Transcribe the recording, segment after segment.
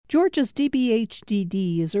Georgia's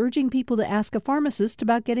DBHDD is urging people to ask a pharmacist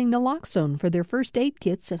about getting naloxone for their first aid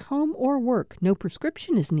kits at home or work. No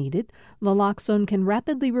prescription is needed. Naloxone can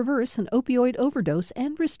rapidly reverse an opioid overdose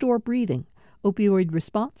and restore breathing.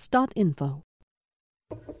 Opioidresponse.info.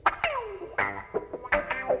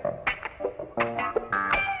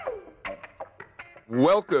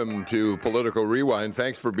 Welcome to Political Rewind.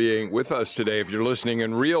 Thanks for being with us today. If you're listening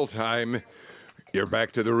in real time, you're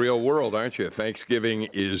back to the real world, aren't you? Thanksgiving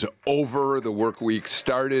is over. The work week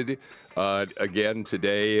started again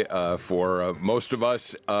today for most of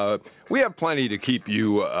us. We have plenty to keep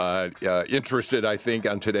you interested, I think,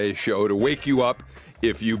 on today's show, to wake you up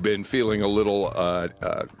if you've been feeling a little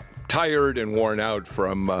tired and worn out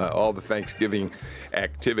from all the Thanksgiving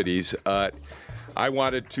activities. I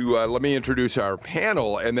wanted to let me introduce our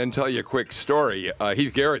panel and then tell you a quick story.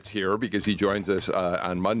 Heath Garrett's here because he joins us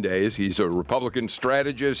on Mondays. He's a Republican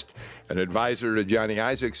strategist, an advisor to Johnny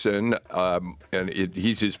Isakson, and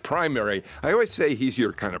he's his primary. I always say he's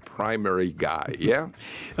your kind of primary guy, yeah?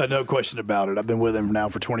 No question about it. I've been with him now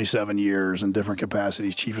for 27 years in different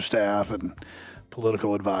capacities, chief of staff and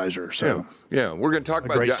political advisor. So yeah, we're going to talk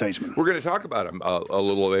about great statesman. We're going to talk about him a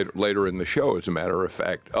little later in the show, as a matter of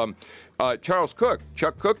fact. Charles Cook,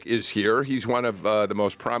 Chuck Cook, is here. He's one of the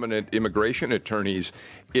most prominent immigration attorneys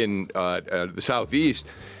in the Southeast.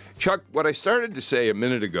 Chuck, what I started to say a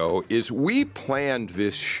minute ago is we planned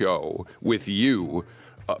this show with you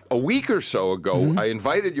a week or so ago. Mm-hmm. I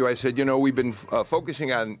invited you. I said, we've been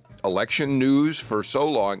focusing on election news for so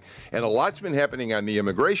long, and a lot's been happening on the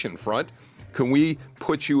immigration front. Can we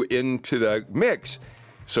put you into the mix?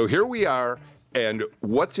 So here we are, and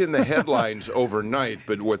what's in the headlines overnight,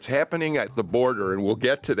 but what's happening at the border, and we'll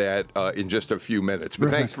get to that in just a few minutes. But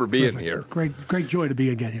thanks for being here. Great joy to be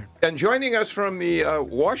again here. And joining us from the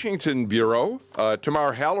Washington Bureau,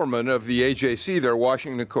 Tamar Hallerman of the AJC, their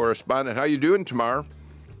Washington correspondent. How you doing, Tamar?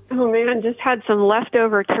 Oh, man, just had some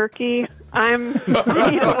leftover turkey. I'm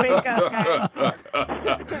ready to wake up, guys.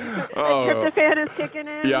 Tryptophan is kicking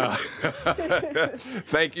in. Yeah.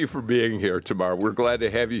 Thank you for being here, Tamar. We're glad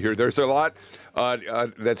to have you here. There's a lot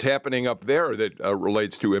that's happening up there that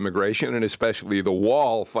relates to immigration and especially the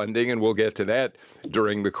wall funding, and we'll get to that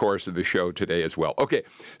during the course of the show today as well. Okay,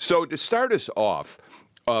 so to start us off,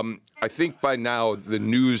 I think by now the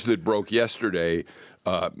news that broke yesterday,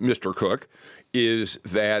 Mr. Cook, is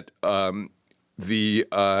that the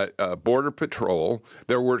Border Patrol,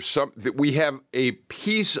 we have a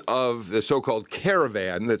piece of the so-called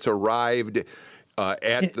caravan that's arrived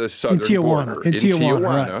at the southern border. In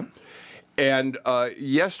Tijuana. Right. And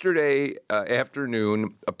yesterday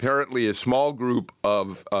afternoon, apparently a small group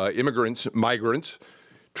of migrants,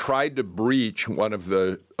 tried to breach one of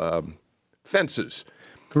the fences.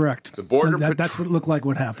 Correct. The Border that's what it looked like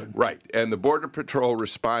what happened. Right. And the Border Patrol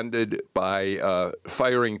responded by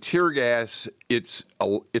firing tear gas. It's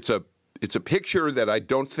a picture that I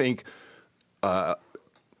don't think, I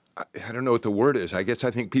don't know what the word is. I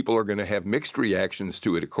think people are going to have mixed reactions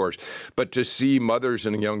to it, of course. But to see mothers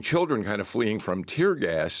and young children kind of fleeing from tear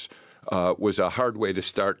gas was a hard way to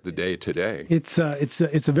start the day today. It's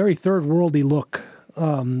a very third worldy look.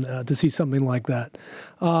 To see something like that.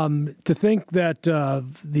 To think that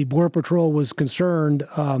the Border Patrol was concerned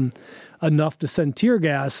enough to send tear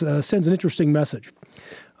gas sends an interesting message.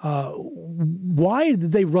 Why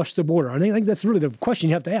did they rush the border? I think that's really the question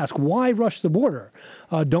you have to ask. Why rush the border?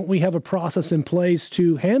 Don't we have a process in place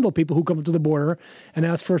to handle people who come up to the border and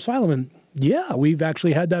ask for asylum? And yeah, we've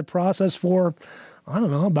actually had that process for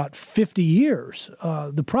about 50 years.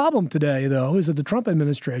 The problem today, though, is that the Trump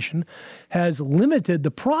administration has limited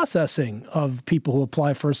the processing of people who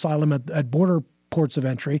apply for asylum at border ports of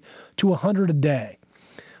entry to 100 a day,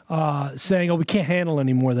 saying, we can't handle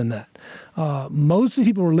any more than that. Most of the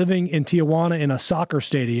people were living in Tijuana in a soccer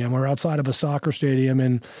stadium or outside of a soccer stadium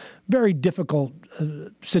in very difficult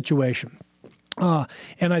situation.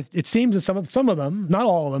 It seems that some of them, not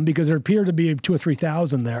all of them, because there appear to be 2,000 or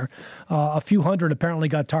 3,000 there, a few hundred apparently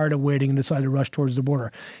got tired of waiting and decided to rush towards the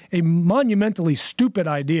border. A monumentally stupid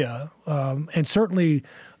idea, and certainly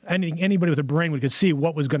anybody with a brain could see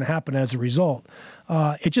what was going to happen as a result.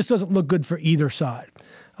 It just doesn't look good for either side.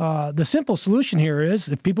 The simple solution here is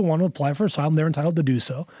if people want to apply for asylum, they're entitled to do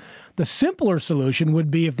so. The simpler solution would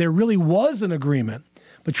be if there really was an agreement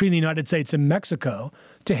between the United States and Mexico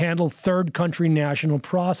to handle third country national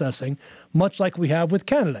processing, much like we have with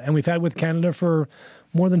Canada. And we've had with Canada for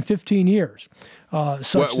more than 15 years.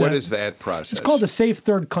 What is that process? It's called the Safe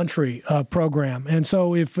Third Country program. And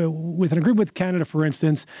so if with an agreement with Canada, for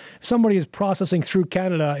instance, if somebody is processing through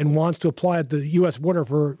Canada and wants to apply at the U.S. border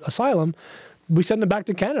for asylum, we send them back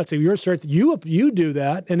to Canada. So you do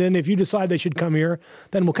that, and then if you decide they should come here,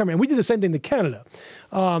 then we'll come here. And we did the same thing to Canada.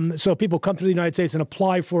 So people come to the United States and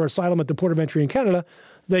apply for asylum at the port of entry in Canada.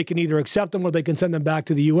 They can either accept them or they can send them back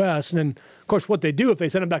to the U.S. And then, of course, what they do, if they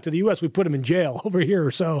send them back to the U.S., we put them in jail over here.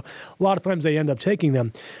 So a lot of times they end up taking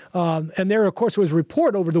them. And there, of course, was a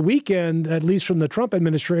report over the weekend, at least from the Trump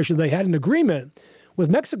administration, they had an agreement with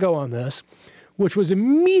Mexico on this, which was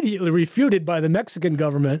immediately refuted by the Mexican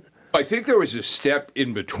government. I think there was a step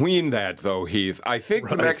in between that, though, Heath. I think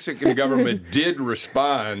the Mexican government did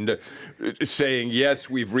respond, saying, yes,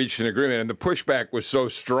 we've reached an agreement, and the pushback was so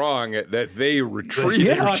strong that they retreated.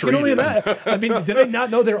 Yeah, I can only imagine. I mean, did they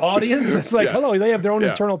not know their audience? It's like, hello, they have their own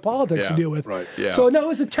internal politics to deal with. Right. Yeah. So, no, it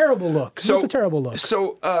was a terrible look. It was a terrible look.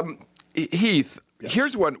 So, Heath,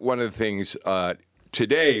 here's one of the things.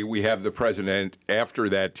 Today, we have the president, after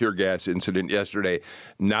that tear gas incident yesterday,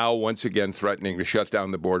 now once again threatening to shut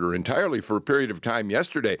down the border entirely. For a period of time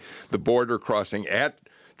yesterday, the border crossing at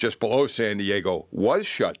just below San Diego was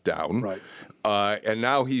shut down. Right. And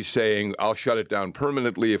now he's saying, I'll shut it down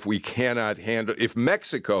permanently if if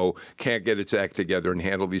Mexico can't get its act together and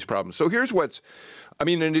handle these problems. So here's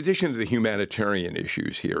in addition to the humanitarian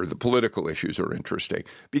issues here, the political issues are interesting.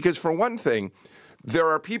 Because for one thing, there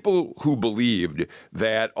are people who believed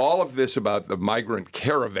that all of this about the migrant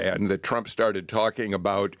caravan that Trump started talking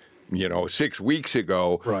about 6 weeks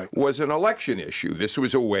ago was an election issue. This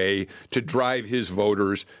was a way to drive his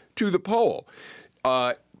voters to the polls.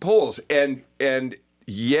 And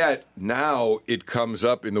yet now it comes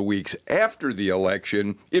up in the weeks after the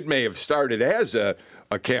election. It may have started as a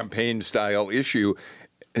campaign-style issue.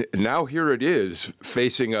 Now here it is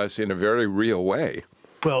facing us in a very real way.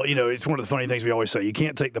 Well, it's one of the funny things we always say. You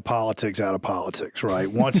can't take the politics out of politics, right?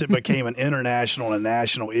 Once it became an international and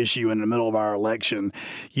national issue in the middle of our election,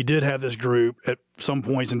 you did have this group. At some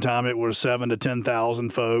points in time, it was 7,000 to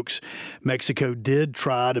 10,000 folks. Mexico did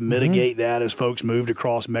try to mitigate that as folks moved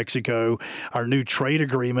across Mexico. Our new trade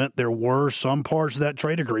agreement, there were some parts of that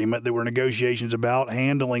trade agreement that were negotiations about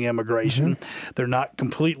handling immigration. They're not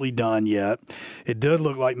completely done yet. It did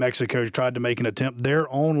look like Mexico tried to make an attempt. Their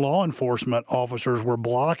own law enforcement officers were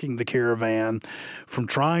blocking the caravan from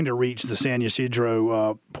trying to reach the San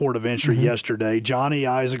Ysidro port of entry yesterday. Johnny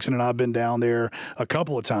Isaacson and I have been down there a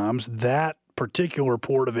couple of times. That particular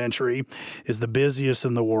port of entry is the busiest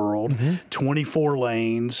in the world, 24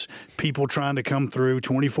 lanes, people trying to come through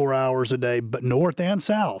 24 hours a day, but north and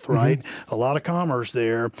south, right? A lot of commerce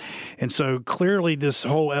there. And so clearly this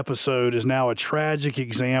whole episode is now a tragic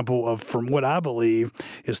example of, from what I believe,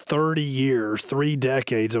 is 30 years, 3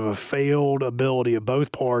 decades of a failed ability of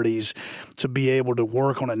both parties to be able to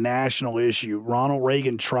work on a national issue. Ronald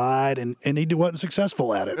Reagan tried, and he wasn't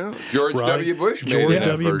successful at it. Yeah. George W. Bush made George an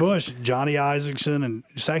W. effort. Bush, Johnny Isaacson, and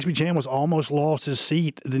Saxby Chan was almost lost his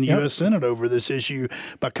seat in the U.S. Senate over this issue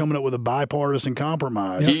by coming up with a bipartisan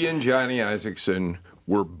compromise. He and Johnny Isaacson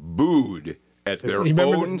were booed at their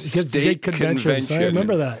own state convention. I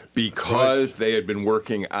remember that. Because they had been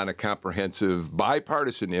working on a comprehensive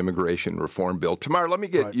bipartisan immigration reform bill. Tamar, let me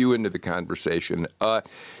get you into the conversation. Part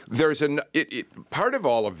of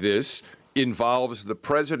all of this involves the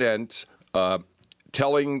president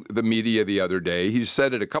telling the media the other day, he's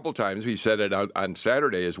said it a couple times, he said it on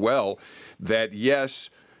Saturday as well, that yes,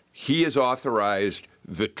 he has authorized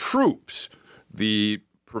the troops, the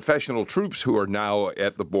professional troops who are now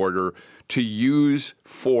at the border, to use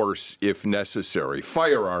force if necessary,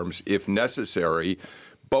 firearms if necessary.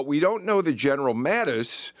 But we don't know that General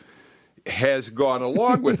Mattis has gone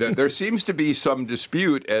along with it. There seems to be some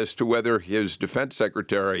dispute as to whether his defense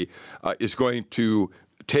secretary is going to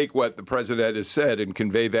take what the president has said and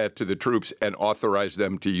convey that to the troops and authorize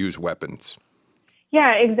them to use weapons.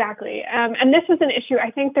 Yeah, exactly. And this was an issue.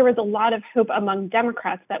 I think there was a lot of hope among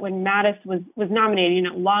Democrats that when Mattis was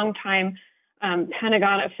nominated, longtime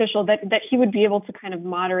Pentagon official, that he would be able to kind of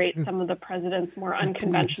moderate some of the president's more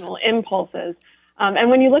unconventional impulses.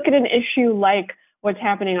 And when you look at an issue like what's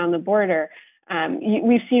happening on the border,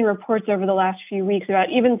 we've seen reports over the last few weeks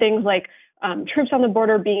about even things like troops on the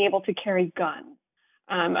border being able to carry guns.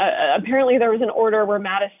 Apparently there was an order where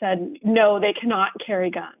Mattis said, no, they cannot carry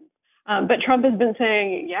guns. But Trump has been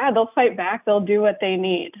saying, yeah, they'll fight back. They'll do what they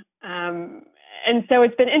need. And so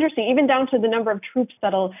it's been interesting, even down to the number of troops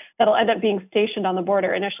that'll end up being stationed on the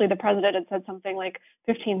border. Initially, the president had said something like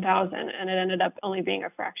 15,000, and it ended up only being a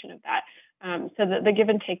fraction of that. So the give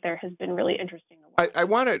and take there has been really interesting. I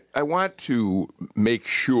want to make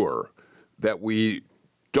sure that we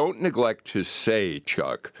don't neglect to say,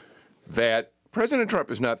 Chuck, that President Trump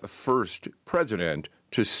is not the first president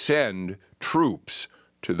to send troops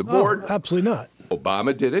to the border. Absolutely not.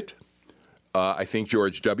 Obama did it. I think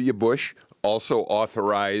George W. Bush also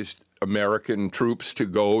authorized American troops to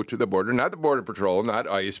go to the border, not the Border Patrol, not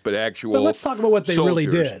ICE, but actual But let's talk about what they soldiers.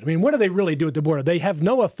 really did. I mean, what do they really do at the border? They have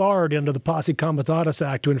no authority under the Posse Comitatus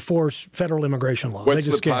Act to enforce federal immigration law. What's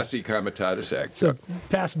they just the can't. Posse Comitatus Act? So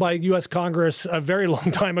passed by U.S. Congress a very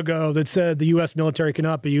long time ago that said the U.S. military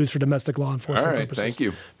cannot be used for domestic law enforcement All right, purposes. thank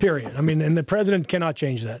you. Period. I mean, and the president cannot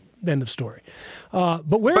change that. End of story.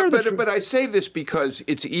 But I say this because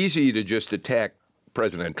it's easy to just attack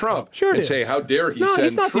President Trump Sure it and is. say, how dare he No, send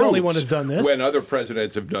he's not troops the only one who's done this. when other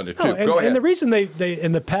presidents have done it too. No, and, Go ahead. And the reason they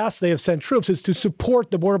in the past they have sent troops is to support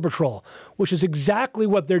the Border Patrol, which is exactly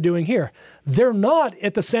what they're doing here. They're not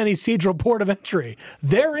at the San Ysidro port of entry.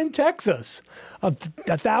 They're in Texas,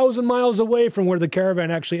 1,000 miles away from where the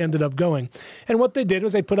caravan actually ended up going. And what they did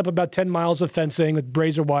was they put up about 10 miles of fencing with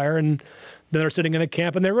razor wire, and then they're sitting in a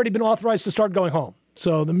camp, and they've already been authorized to start going home.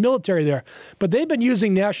 So the military there. But they've been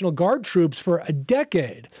using National Guard troops for a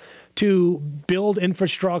decade to build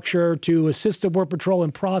infrastructure, to assist the Border Patrol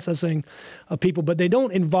in processing people, but they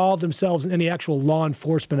don't involve themselves in any actual law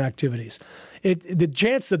enforcement activities. The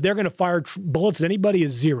chance that they're going to fire bullets at anybody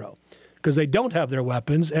is zero because they don't have their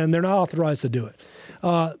weapons and they're not authorized to do it.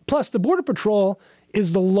 Plus, the Border Patrol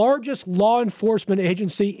is the largest law enforcement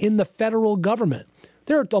agency in the federal government.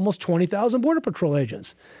 There are almost 20,000 Border Patrol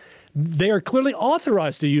agents. They are clearly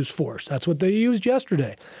authorized to use force. That's what they used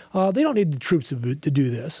yesterday. They don't need the troops to do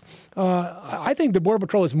this. I think the Border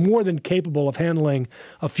Patrol is more than capable of handling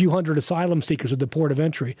a few hundred asylum seekers at the port of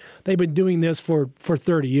entry. They've been doing this for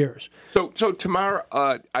 30 years. So Tamar,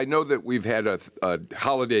 I know that we've had a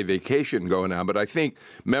holiday vacation going on, but I think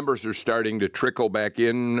members are starting to trickle back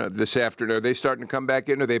in this afternoon. Are they starting to come back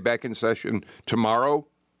in? Are they back in session tomorrow?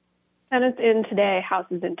 Senate's in today, House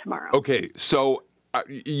is in tomorrow. Okay, so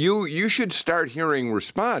you should start hearing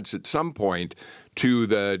response at some point to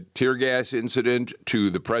the tear gas incident, to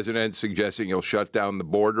the president suggesting he'll shut down the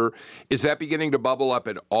border. Is that beginning to bubble up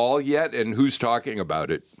at all yet? And who's talking about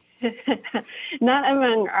it? Not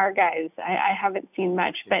among our guys. I haven't seen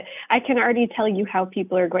much, but I can already tell you how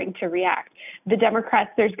people are going to react. The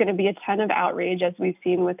Democrats, there's going to be a ton of outrage, as we've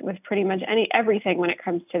seen with pretty much everything when it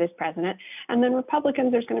comes to this president. And then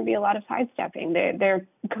Republicans, there's going to be a lot of sidestepping. They're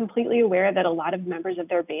completely aware that a lot of members of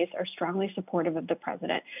their base are strongly supportive of the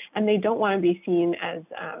president, and they don't want to be seen as,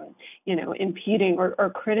 impeding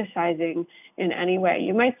or criticizing in any way.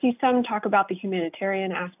 You might see some talk about the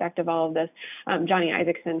humanitarian aspect of all of this. Johnny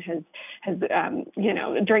Isakson has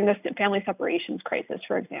during this family separations crisis,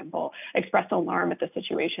 for example, expressed alarm at the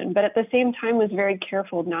situation, but at the same time was very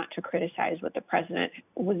careful not to criticize what the president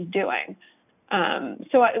was doing.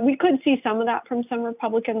 So we could see some of that from some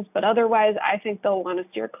Republicans, but otherwise, I think they'll want to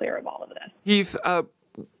steer clear of all of this. Heath,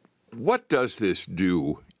 what does this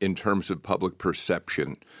do in terms of public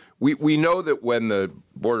perception? We know that when the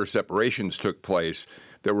border separations took place,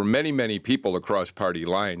 there were many, many people across party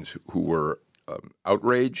lines who were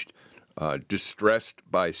outraged, distressed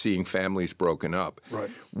by seeing families broken up.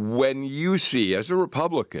 Right. When you see, as a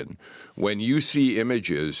Republican, when you see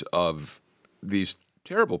images of these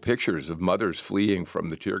terrible pictures of mothers fleeing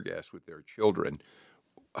from the tear gas with their children,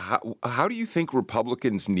 how do you think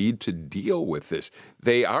Republicans need to deal with this?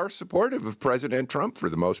 They are supportive of President Trump for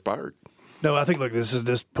the most part. No, I think, look,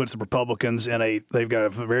 this puts the Republicans they've got a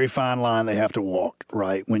very fine line they have to walk,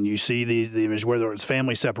 right? When you see the image, whether it's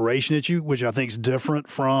family separation issue, which I think is different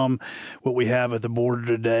from what we have at the border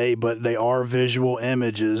today, but they are visual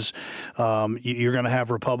images. You're going to have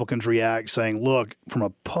Republicans react saying, look, from a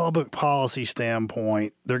public policy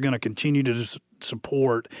standpoint, they're going to continue to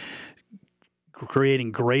support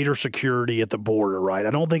creating greater security at the border, right? I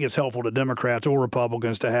don't think it's helpful to Democrats or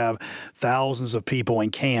Republicans to have thousands of people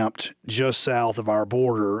encamped just south of our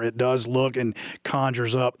border. It does look and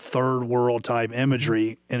conjures up third world type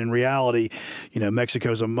imagery. And in reality,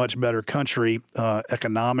 Mexico's a much better country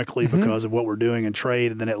economically because of what we're doing in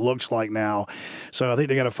trade than it looks like now. So I think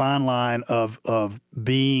they got a fine line of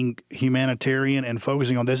being humanitarian and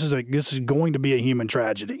focusing on this is going to be a human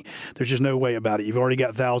tragedy. There's just no way about it. You've already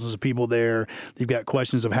got thousands of people there. You've got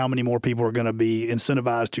questions of how many more people are going to be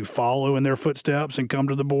incentivized to follow in their footsteps and come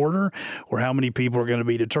to the border, or how many people are going to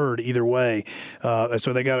be deterred. Either way,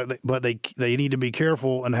 so they need to be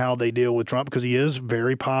careful in how they deal with Trump because he is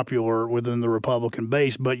very popular within the Republican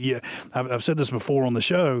base. But I've said this before on the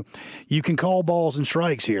show. You can call balls and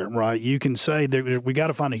strikes here, right? You can say that we got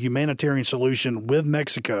to find a humanitarian solution with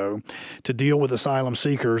Mexico to deal with asylum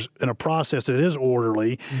seekers in a process that is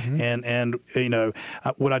orderly, and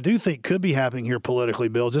what I do think could be happening happening here politically,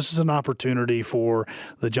 Bill. This is an opportunity for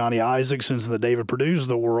the Johnny Isaacsons and the David Perdue's of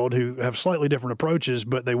the world who have slightly different approaches,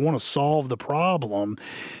 but they want to solve the problem.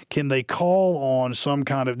 Can they call on some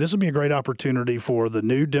kind of – this would be a great opportunity for the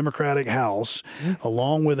new Democratic House,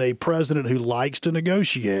 along with a president who likes to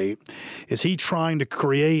negotiate. Is he trying to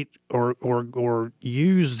create or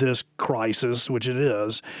use this crisis, which it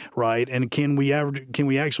is, right? And can we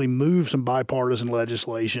actually move some bipartisan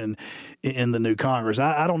legislation in the new Congress?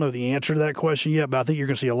 I don't know the answer to that question yet, but I think you're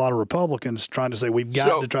going to see a lot of Republicans trying to say we've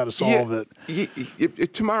got to try to solve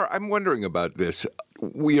it. Tamara, I'm wondering about this.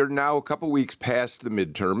 We are now a couple weeks past the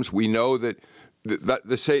midterms. We know that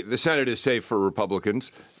the Senate is safe for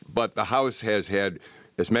Republicans, but the House has had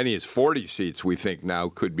as many as 40 seats we think now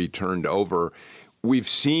could be turned over. We've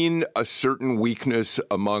seen a certain weakness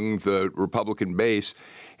among the Republican base,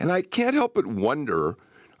 and I can't help but wonder,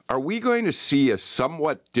 are we going to see a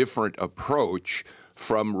somewhat different approach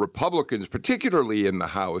from Republicans, particularly in the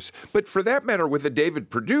House, but for that matter with a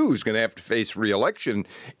David Perdue who's going to have to face re-election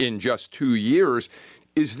in just 2 years?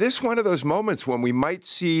 Is this one of those moments when we might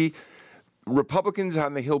see Republicans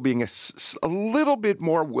on the Hill being a little bit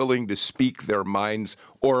more willing to speak their minds,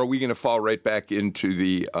 or are we going to fall right back into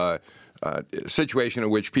the situation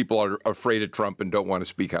in which people are afraid of Trump and don't want to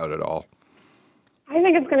speak out at all? I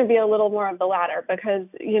think it's going to be a little more of the latter because,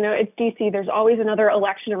 it's D.C. There's always another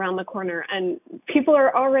election around the corner. And people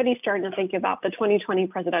are already starting to think about the 2020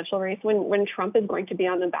 presidential race when Trump is going to be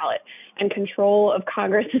on the ballot and control of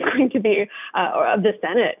Congress is going to be, of the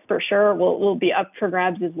Senate for sure, will be up for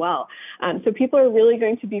grabs as well. So people are really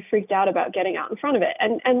going to be freaked out about getting out in front of it.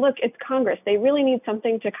 And look, it's Congress. They really need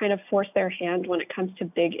something to kind of force their hand when it comes to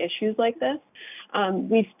big issues like this.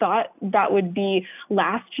 We thought that would be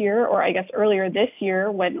last year, or I guess earlier this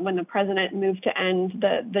year, when the president moved to end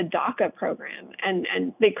the DACA program,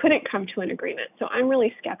 and they couldn't come to an agreement. So I'm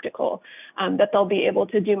really skeptical that they'll be able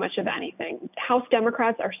to do much of anything. House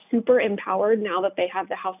Democrats are super empowered now that they have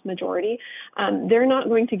the House majority. They're not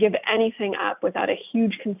going to give anything up without a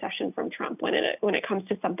huge concession from Trump when it comes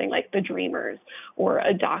to something like the Dreamers or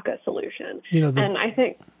a DACA solution. And I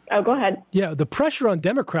think. Oh, go ahead. Yeah, the pressure on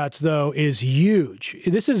Democrats, though, is huge.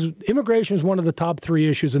 Immigration is one of the top 3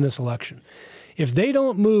 issues in this election. If they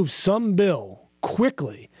don't move some bill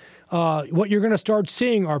quickly, what you're going to start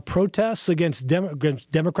seeing are protests against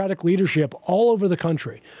Democratic leadership all over the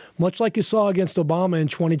country, much like you saw against Obama in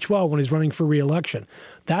 2012 when he's running for re-election.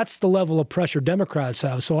 That's the level of pressure Democrats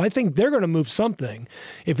have. So I think they're going to move something.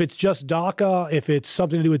 If it's just DACA, if it's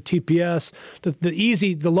something to do with TPS,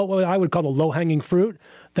 what I would call the low-hanging fruit,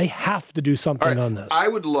 they have to do something on this. I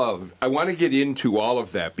want to get into all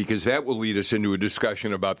of that because that will lead us into a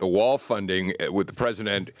discussion about the wall funding with the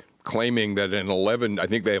president claiming that I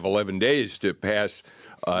think they have 11 days to pass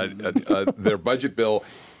their budget bill.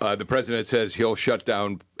 The president says he'll shut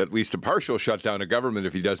down, at least a partial shutdown of government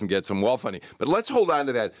if he doesn't get some wall funding. But let's hold on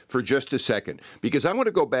to that for just a second, because I want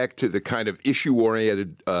to go back to the kind of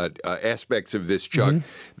issue-oriented aspects of this, Chuck,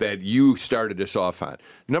 that you started us off on.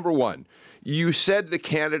 Number one, you said that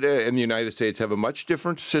Canada and the United States have a much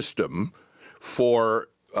different system for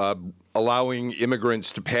allowing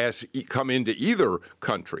immigrants to come into either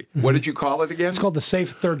country. Mm-hmm. What did you call it again? It's called the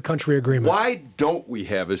Safe Third Country Agreement. Why don't we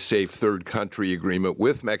have a Safe Third Country Agreement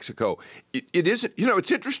with Mexico? It isn't,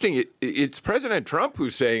 it's interesting. It's President Trump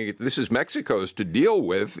who's saying this is Mexico's to deal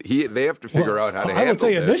with. They have to figure out how to handle this. I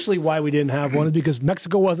would say initially why we didn't have one is because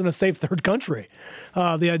Mexico wasn't a safe third country.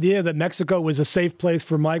 The idea that Mexico was a safe place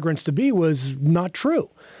for migrants to be was not true.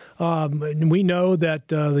 And we know that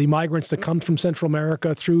the migrants that come from Central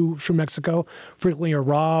America through Mexico frequently are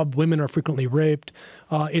robbed. Women are frequently raped.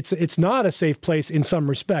 It's not a safe place in some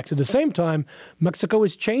respects. At the same time, Mexico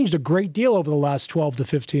has changed a great deal over the last 12 to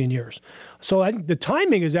 15 years. So I think the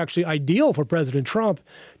timing is actually ideal for President Trump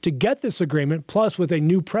to get this agreement, plus with a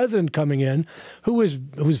new president coming in who's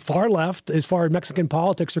far left as far as Mexican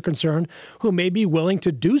politics are concerned, who may be willing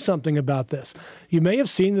to do something about this. You may have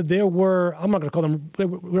seen that there were, I'm not going to call them, there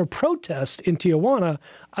were protests in Tijuana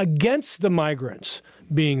against the migrants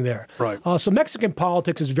being there. Right. So Mexican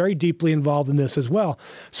politics is very deeply involved in this as well.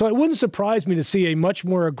 So it wouldn't surprise me to see a much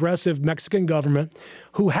more aggressive Mexican government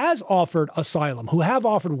who has offered asylum, who have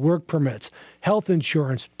offered work permits, health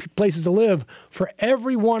insurance, places to live for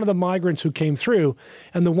every one of the migrants who came through.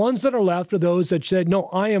 And the ones that are left are those that said, no,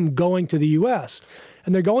 I am going to the U.S.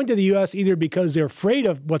 And they're going to the U.S. either because they're afraid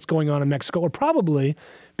of what's going on in Mexico or probably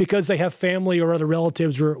because they have family or other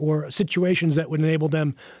relatives or situations that would enable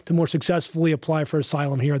them to more successfully apply for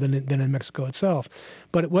asylum here than in Mexico itself.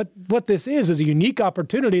 But what this is a unique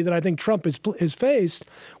opportunity that I think Trump is faced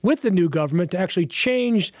with the new government to actually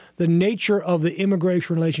change the nature of the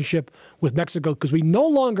immigration relationship with Mexico, because we no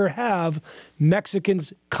longer have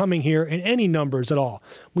Mexicans coming here in any numbers at all.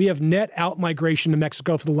 We have net out-migration to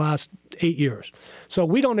Mexico for the last 8 years. So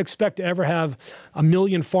we don't expect to ever have 1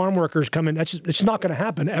 million farm workers come in. It's not going to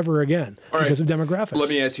happen ever again because of demographics. Let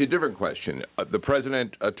me ask you a different question. The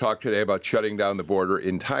president talked today about shutting down the border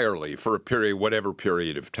entirely for a period, whatever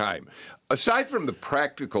period of time. Aside from the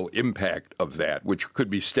practical impact of that, which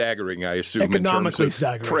could be staggering, I assume, economically in terms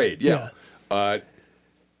of trade,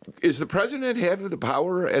 is the president have the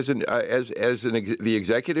power as the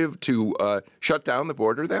executive to shut down the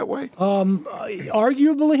border that way?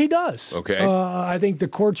 Arguably, he does. Okay. I think the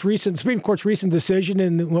Supreme Court's recent decision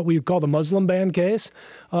in what we call the Muslim ban case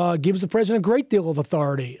gives the president a great deal of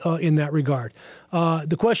authority in that regard.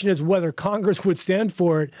 The question is whether Congress would stand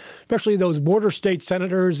for it, especially those border state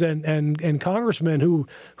senators and congressmen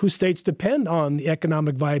whose states depend on the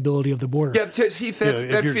economic viability of the border. Yeah,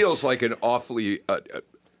 that feels like an awfully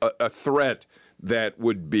a threat that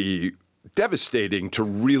would be devastating to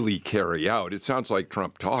really carry out. It sounds like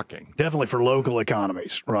Trump talking. Definitely for local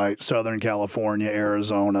economies, right? Southern California,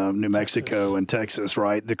 Arizona, New Mexico, and Texas,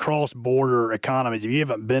 right? The cross-border economies, if you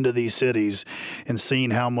haven't been to these cities and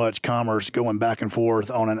seen how much commerce going back and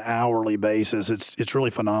forth on an hourly basis, it's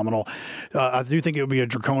really phenomenal. I do think it would be a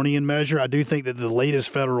draconian measure. I do think that the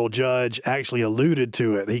latest federal judge actually alluded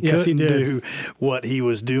to it. He couldn't do what he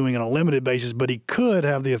was doing on a limited basis, but he could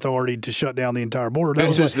have the authority to shut down the entire border.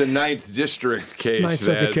 This is the 9th District case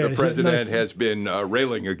that the president has been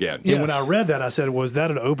railing against. And when I read that, I said, was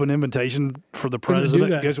that an open invitation for the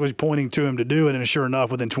president? I guess was pointing to him to do it, and sure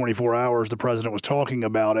enough, within 24 hours, the president was talking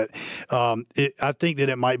about it. I think that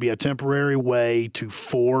it might be a temporary way to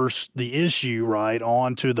force the issue, right,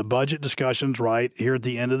 onto the budget discussions, right, here at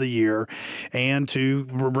the end of the year, and to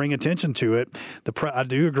bring attention to it. I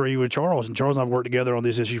do agree with Charles, and Charles and I have worked together on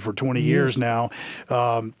this issue for 20 years now.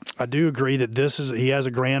 I do agree that he has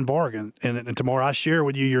a grand bargain. And tomorrow I share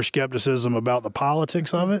with you your skepticism about the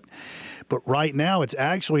politics of it. But right now it's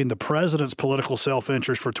actually in the president's political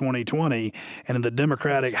self-interest for 2020 and in the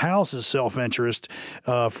Democratic House's self-interest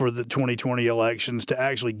for the 2020 elections to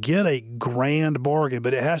actually get a grand bargain.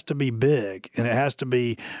 But it has to be big, and it has to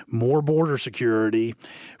be more border security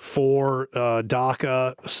for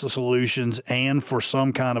DACA solutions and for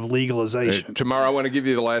some kind of legalization. Tomorrow I want to give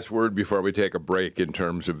you the last word before we take a break in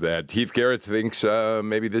terms of that. Heath Garrett thinks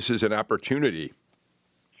maybe this is an opportunity.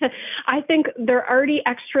 I think there are already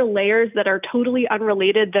extra layers that are totally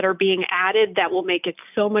unrelated that are being added that will make it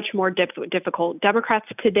so much more difficult. Democrats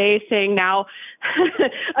today saying now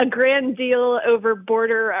a grand deal over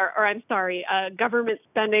government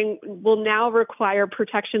spending will now require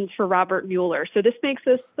protections for Robert Mueller. So this makes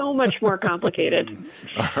this so much more complicated.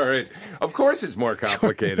 All right. Of course it's more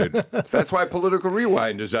complicated. That's why Political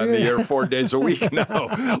Rewind is on the air 4 days a week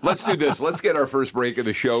now. Let's do this. Let's get our first break of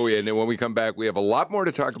the show in, and when we come back, we have a lot more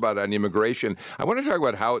to talk about on immigration. I want to talk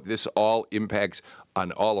about how this all impacts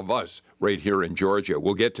on all of us right here in Georgia.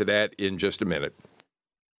 We'll get to that in just a minute.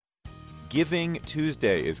 Giving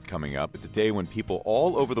Tuesday is coming up. It's a day when people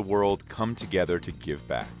all over the world come together to give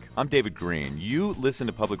back. I'm David Green. You listen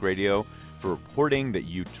to public radio for reporting that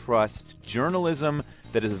you trust, journalism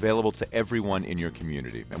that is available to everyone in your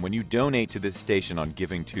community. And when you donate to this station on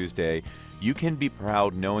Giving Tuesday, you can be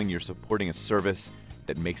proud knowing you're supporting a service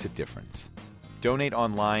that makes a difference. Donate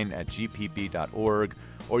online at gpb.org,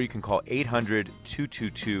 or you can call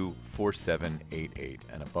 800-222-4788.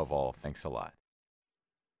 And above all, thanks a lot.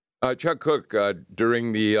 Chuck Cook,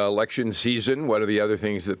 during the election season, one of the other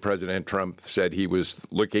things that President Trump said he was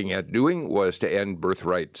looking at doing was to end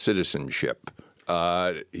birthright citizenship.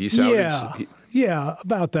 He sounded... Yeah,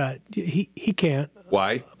 about that. He can't.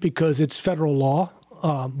 Why? Because it's federal law.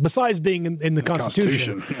 Besides being in the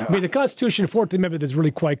Constitution. Yeah. I mean, the Constitution, 14th Amendment is really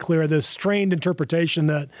quite clear. This strained interpretation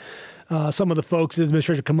that some of the folks in the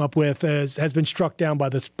administration come up with has been struck down by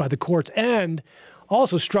the courts and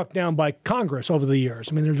also struck down by Congress over the years.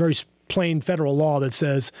 I mean, there's very plain federal law that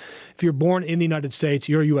says if you're born in the United States,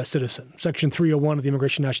 you're a U.S. citizen. Section 301 of the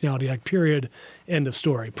Immigration Nationality Act, period, end of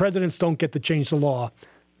story. Presidents don't get to change the law,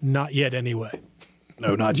 not yet anyway.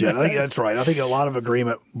 No, not yet. I think that's right. I think a lot of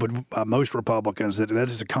agreement with most Republicans that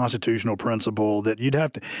is a constitutional principle that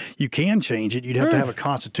you can change it. You'd have to have a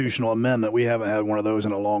constitutional amendment. We haven't had one of those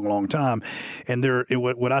in a long, long time. And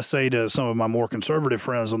what I say to some of my more conservative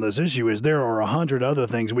friends on this issue is there are 100 other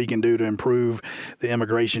things we can do to improve the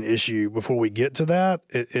immigration issue before we get to that.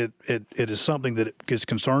 It is something that is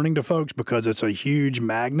concerning to folks because it's a huge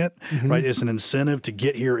magnet, right? It's an incentive to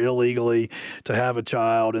get here illegally, to have a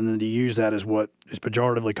child, and then to use that as what is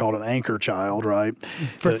pejoratively called an anchor child, right?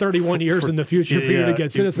 For 31 years in the future for you to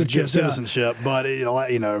get citizenship. But,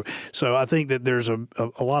 so I think that there's a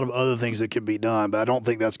lot of other things that can be done, but I don't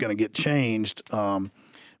think that's going to get changed.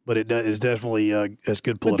 But it is definitely as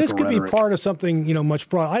good political But this could rhetoric. be part of something, much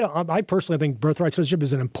broader. I personally think birthright citizenship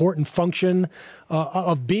is an important function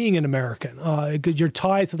of being an American. You're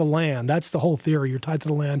tied to the land. That's the whole theory. You're tied to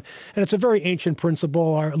the land. And it's a very ancient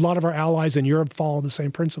principle. A lot of our allies in Europe follow the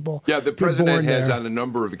same principle. Yeah, the president has on a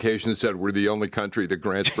number of occasions said we're the only country that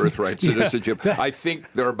grants birthright citizenship. I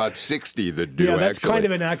think there are about 60 that do, that's actually. kind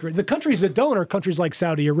of inaccurate. The countries that don't are countries like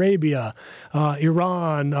Saudi Arabia,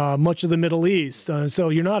 Iran, much of the Middle East. So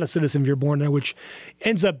you're not a citizen if you're born there, which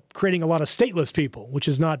ends up creating a lot of stateless people, which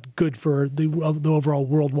is not good for the overall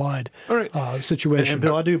worldwide situation. And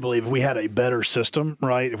Bill, I do believe if we had a better system,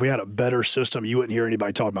 right? If we had a better system, you wouldn't hear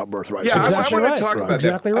anybody talk about birthright. Yeah, citizenship. I want to talk about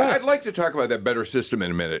exactly that. Right. I'd like to talk about that better system in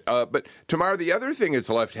a minute. But Tamar, the other thing that's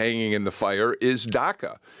left hanging in the fire is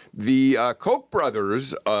DACA. The Koch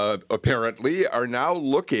brothers apparently are now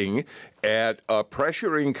looking at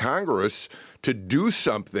pressuring Congress to do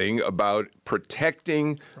something about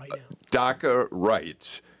protecting DACA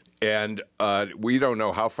rights. And we don't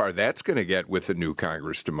know how far that's going to get with the new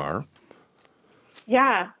Congress tomorrow.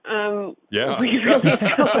 Yeah. Yeah. We really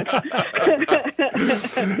don't.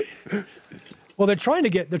 Well, they're trying to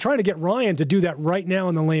get Ryan to do that right now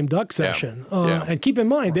in the lame duck session. And keep in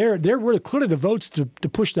mind, there were clearly the votes to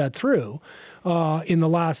push that through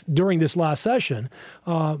during this last session.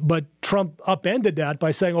 But Trump upended that by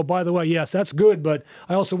saying, "Oh, by the way, yes, that's good, but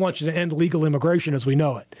I also want you to end legal immigration as we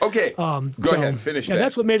know it." Okay, go ahead, finish that. And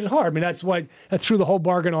that's what made it hard. I mean, that's why that threw the whole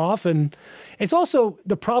bargain off. And it's also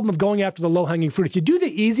the problem of going after the low-hanging fruit. If you do the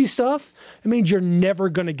easy stuff, it means you're never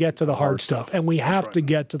going to get to the hard stuff. And we have to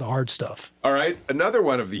get to the hard stuff. All right. Another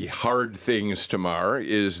one of the hard things, Tamar,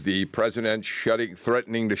 is the president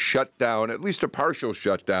threatening to shut down, at least a partial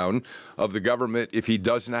shutdown of the government if he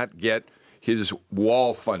does not get his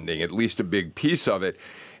wall funding, at least a big piece of it.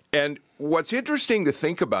 And what's interesting to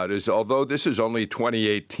think about is, although this is only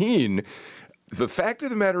 2018, the fact of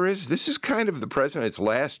the matter is this is kind of the president's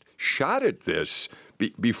last shot at this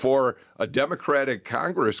before a Democratic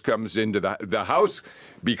Congress comes into the House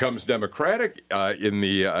becomes Democratic in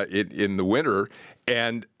the winter,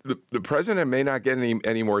 and the president may not get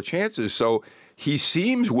any more chances. So he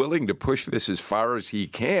seems willing to push this as far as he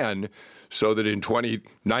can, so that in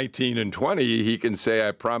 2019 and 20 he can say,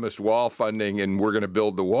 "I promised wall funding, and we're going to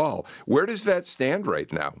build the wall." Where does that stand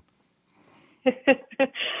right now?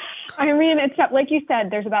 I mean, it's like you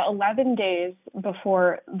said, there's about 11 days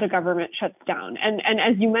before the government shuts down. And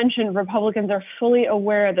as you mentioned, Republicans are fully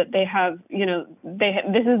aware that they have,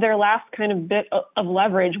 this is their last kind of bit of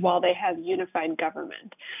leverage while they have unified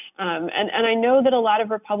government. And I know that a lot of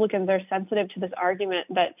Republicans are sensitive to this argument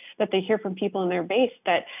that they hear from people in their base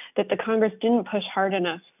that the Congress didn't push hard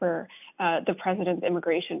enough for the president's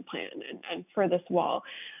immigration plan and for this wall.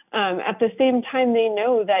 At the same time, they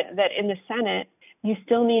know that in the Senate, you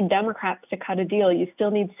still need Democrats to cut a deal. You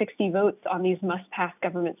still need 60 votes on these must-pass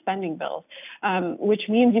government spending bills, which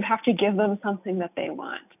means you have to give them something that they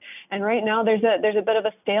want. And right now, there's a bit of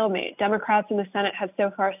a stalemate. Democrats in the Senate have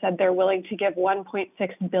so far said they're willing to give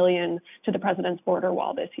 $1.6 billion to the president's border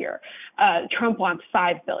wall this year. Trump wants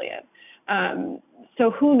 $5 billion. So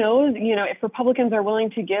who knows, if Republicans are willing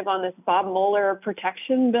to give on this Bob Mueller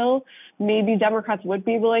protection bill, maybe Democrats would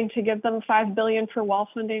be willing to give them $5 billion for wall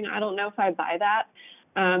funding. I don't know if I buy that.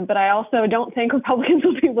 But I also don't think Republicans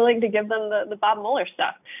will be willing to give them the Bob Mueller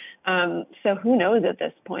stuff. So who knows at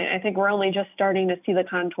this point? I think we're only just starting to see the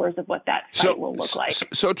contours of what that fight will look like.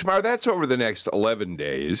 So Tamar, that's over the next 11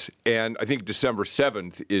 days, and I think December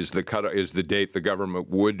 7th is the date the government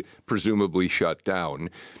would presumably shut down.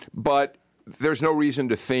 But there's no reason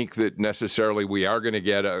to think that necessarily we are going to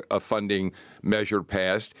get a funding measure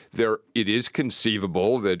passed. It is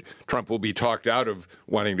conceivable that Trump will be talked out of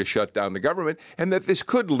wanting to shut down the government, and that this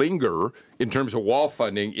could linger in terms of wall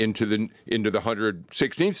funding into the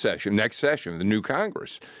 116th session, next session, the new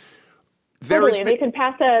Congress. Totally, they could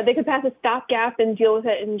pass a stopgap and deal with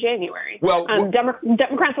it in January. Well,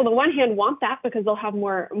 Democrats on the one hand want that because they'll have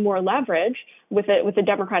more leverage with the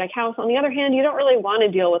Democratic House. On the other hand, you don't really want to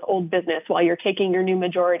deal with old business while you're taking your new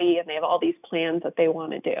majority and they have all these plans that they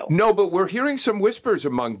want to do. No, but we're hearing some whispers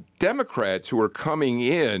among Democrats who are coming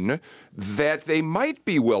in that they might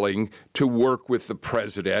be willing to work with the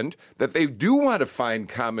president, that they do want to find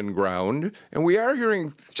common ground. And we are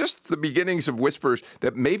hearing just the beginnings of whispers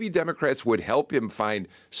that maybe Democrats would help him find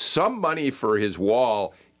some money for his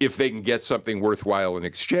wall if they can get something worthwhile in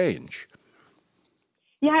exchange.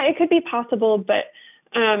 Yeah, it could be possible, but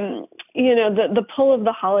the pull of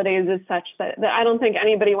the holidays is such that I don't think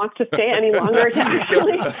anybody wants to stay any longer to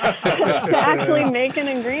actually make an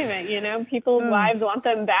agreement. People's lives want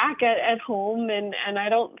them back at home, and I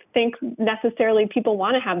don't think necessarily people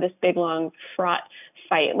want to have this big, long, fraught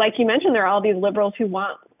fight. Like you mentioned, there are all these liberals who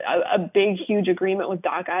want a big, huge agreement with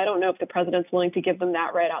DACA. I don't know if the president's willing to give them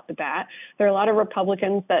that right out the bat. There are a lot of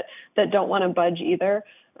Republicans that don't want to budge either.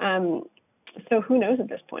 So who knows at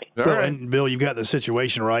this point? Well, and Bill, you've got the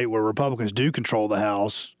situation, right, where Republicans do control the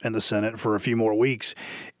House and the Senate for a few more weeks.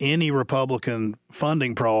 Any Republican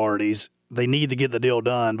funding priorities, they need to get the deal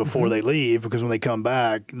done before they leave, because when they come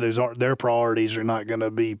back, their priorities are not going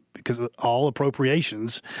to be, because all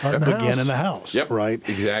appropriations begin in the House, right?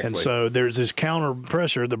 Exactly. And so there's this counter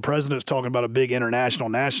pressure. The president's talking about a big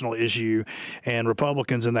national issue, and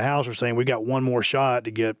Republicans in the House are saying we got one more shot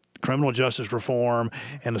to get criminal justice reform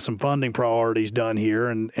and some funding priorities done here,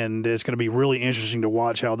 and it's going to be really interesting to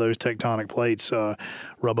watch how those tectonic plates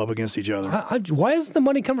rub up against each other. Why isn't the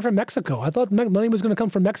money coming from Mexico? I thought money was going to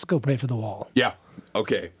come from Mexico to pay for the wall. Yeah.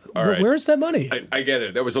 Okay. All right. Where's that money? I get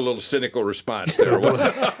it. That was a little cynical response there. All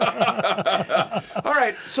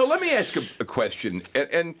right. So let me ask a question.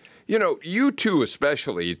 And you two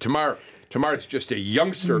especially, Tamar's just a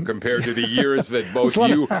youngster compared to the years that both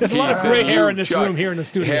you, there's a lot of gray hair in this room here in the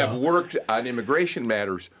studio, have worked on immigration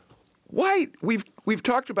matters. Why? We've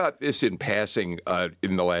talked about this in passing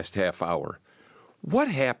in the last half hour. What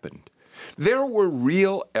happened? There were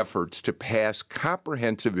real efforts to pass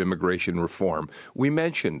comprehensive immigration reform. We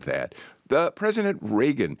mentioned that. President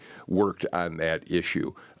Reagan worked on that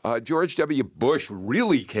issue. George W. Bush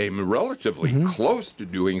really came relatively close to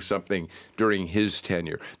doing something during his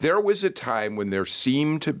tenure. There was a time when there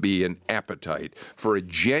seemed to be an appetite for a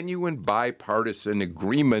genuine bipartisan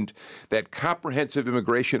agreement that comprehensive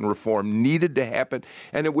immigration reform needed to happen,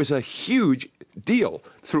 and it was a huge deal.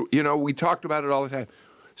 We talked about it all the time.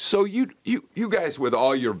 So you guys, with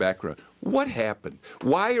all your background, what happened?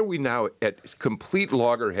 Why are we now at complete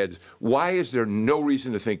loggerheads? Why is there no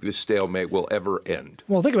reason to think this stalemate will ever end?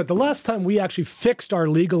 Well, think about it. The last time we actually fixed our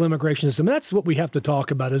legal immigration system, that's what we have to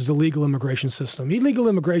talk about, is the legal immigration system. Illegal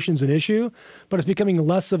immigration is an issue, but it's becoming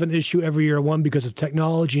less of an issue every year, one, because of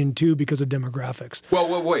technology, and two, because of demographics.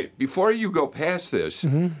 Well, wait. Before you go past this,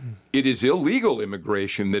 it is illegal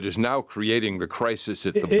immigration that is now creating the crisis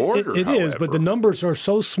at the border, It is, but the numbers are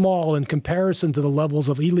so small in comparison to the levels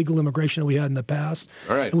of illegal immigration that we had in the past,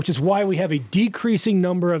 which is why we have a decreasing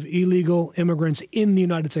number of illegal immigrants in the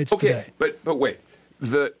United States today. But wait.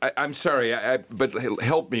 I'm sorry, but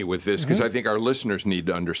help me with this, because I think our listeners need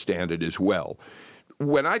to understand it as well.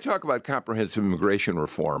 When I talk about comprehensive immigration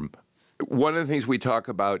reform, one of the things we talk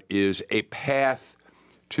about is a path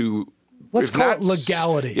to, let's call it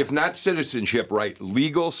legality. If not citizenship, right,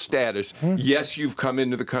 legal status. Yes, you've come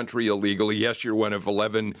into the country illegally. Yes, you're one of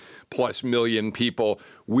 11 plus million people.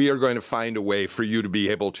 We are going to find a way for you to be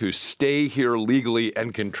able to stay here legally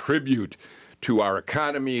and contribute to our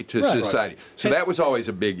economy, to society. So that was always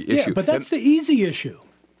a big issue. Yeah, but that's the easy issue.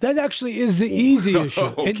 That actually is the easy issue.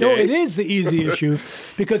 Okay. It is the easy issue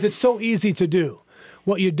because it's so easy to do.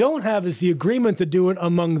 What you don't have is the agreement to do it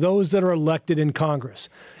among those that are elected in Congress.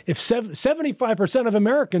 If 75% of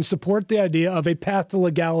Americans support the idea of a path to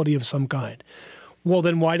legality of some kind, well,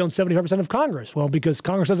 then why don't 75% of Congress? Well, because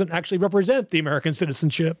Congress doesn't actually represent the American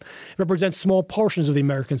citizenship. It represents small portions of the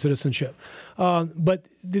American citizenship. But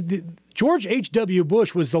George H.W.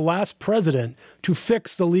 Bush was the last president to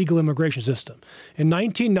fix the legal immigration system. In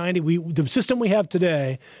 1990, the system we have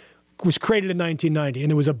today was created in 1990,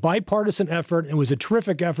 and it was a bipartisan effort. It was a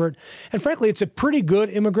terrific effort, and frankly, it's a pretty good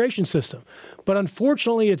immigration system. But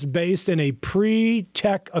unfortunately, it's based in a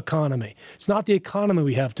pre-tech economy. It's not the economy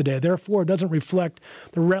we have today. Therefore, it doesn't reflect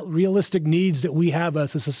the realistic needs that we have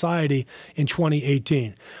as a society in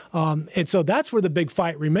 2018. And so that's where the big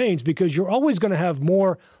fight remains, because you're always going to have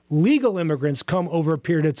more legal immigrants come over a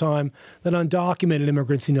period of time than undocumented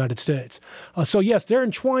immigrants in the United States. So yes, they're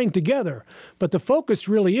entwined together, but the focus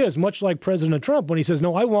really is, much much like President Trump when he says,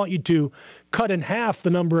 no, I want you to cut in half the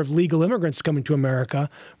number of legal immigrants coming to America,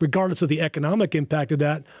 regardless of the economic impact of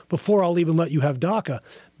that, before I'll even let you have DACA.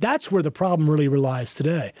 That's where the problem really relies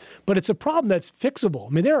today. But it's a problem that's fixable.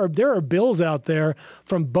 I mean, there are bills out there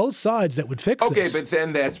from both sides that would fix this. Okay, but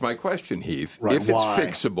then that's my question, Heath. Right, if it's why?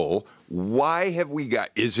 Fixable, why have we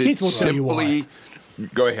got? Is it Heath will tell you simply?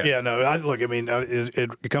 Go ahead. Yeah, no, look, I mean,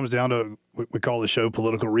 it comes down to, we call the show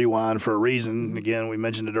Political Rewind for a reason. Again, we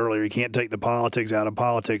mentioned it earlier. You can't take the politics out of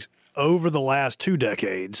politics. Over the last 2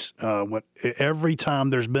 decades, every time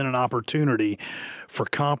there's been an opportunity for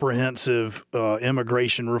comprehensive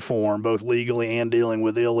immigration reform, both legally and dealing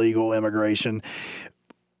with illegal immigration,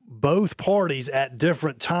 both parties at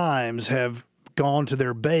different times have gone to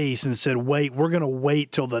their base and said, wait, we're going to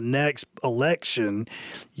wait till the next election,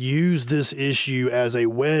 use this issue as a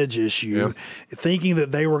wedge issue, thinking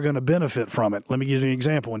that they were going to benefit from it. Let me give you an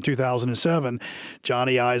example. In 2007,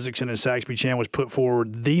 Johnny Isakson and Saxby Chan was put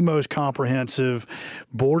forward the most comprehensive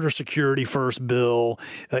border security first bill.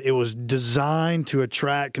 It was designed to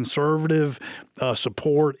attract conservative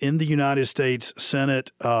support in the United States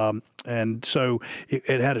Senate. And so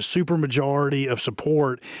it had a supermajority of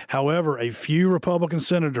support. However, a few Republican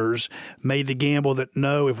senators made the gamble that,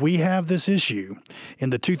 no, if we have this issue in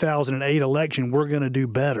the 2008 election, we're going to do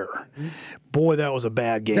better. Mm-hmm. Boy, that was a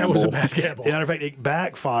bad gamble. That was a bad gamble. As a matter of fact, it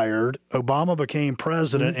backfired. Obama became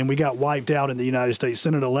president, and we got wiped out in the United States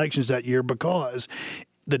Senate elections that year because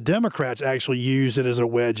the Democrats actually used it as a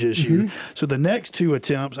wedge issue. Mm-hmm. So the next 2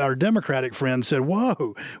 attempts, our Democratic friends said,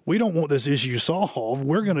 whoa, we don't want this issue solved.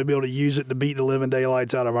 We're going to be able to use it to beat the living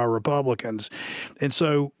daylights out of our Republicans. And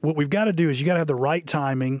so what we've got to do is you got to have the right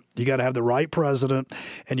timing, you got to have the right president,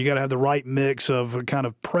 and you got to have the right mix of kind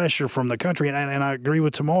of pressure from the country. And I agree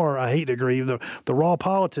with Tamar. I hate to agree. The raw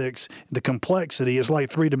politics, the complexity is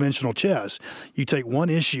like 3-dimensional chess. You take one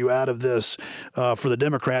issue out of this for the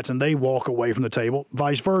Democrats, and they walk away from the table.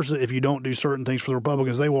 Vice versa, if you don't do certain things for the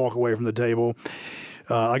Republicans, they walk away from the table.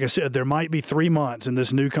 Like I said, there might be 3 months in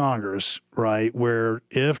this new Congress, right, where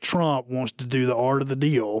if Trump wants to do the art of the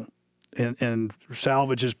deal and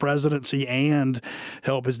salvage his presidency and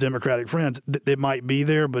help his Democratic friends, it might be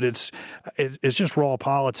there, but it's just raw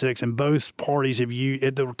politics, and both parties have used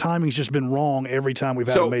the timing's just been wrong every time we've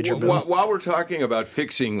had a major bill. While we're talking about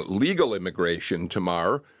fixing legal immigration,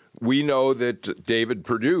 Tamar, we know that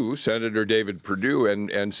Senator David Perdue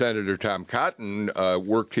and Senator Tom Cotton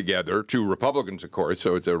worked together, 2 Republicans, of course,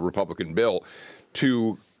 so it's a Republican bill,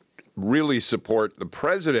 to really support the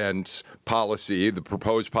president's policy, the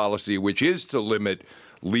proposed policy, which is to limit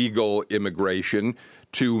legal immigration,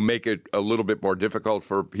 to make it a little bit more difficult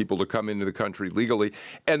for people to come into the country legally.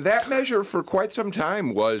 And that measure for quite some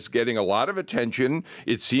time was getting a lot of attention.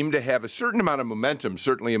 It seemed to have a certain amount of momentum,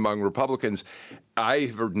 certainly among Republicans.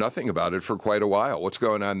 I've heard nothing about it for quite a while. What's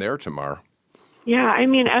going on there, Tamar? Yeah, I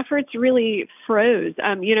mean, efforts really froze.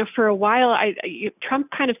 For a while, Trump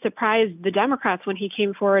kind of surprised the Democrats when he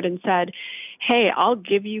came forward and said, hey, I'll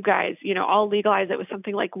give you guys, I'll legalize it with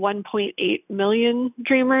something like 1.8 million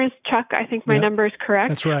Dreamers. Chuck, I think my number is correct.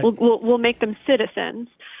 That's right. We'll make them citizens.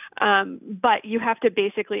 But you have to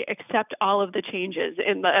basically accept all of the changes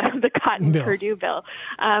in the Cotton-Perdue bill,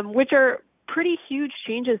 which are pretty huge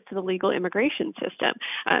changes to the legal immigration system.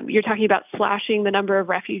 You're talking about slashing the number of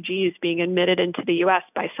refugees being admitted into the U.S.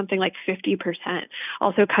 by something like 50%.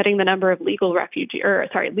 Also cutting the number of legal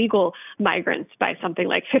migrants by something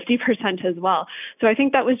like 50% as well. So I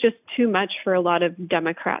think that was just too much for a lot of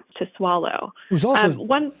Democrats to swallow. It was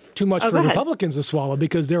also too much for Republicans to swallow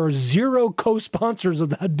because there are 0 co-sponsors of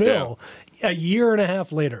that bill a year and a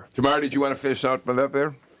half later. Tamara, did you want to fish out with that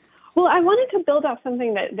there? Well, I wanted to build off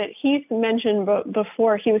something that Heath mentioned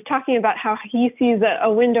before. He was talking about how he sees a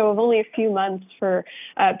window of only a few months for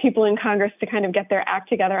people in Congress to kind of get their act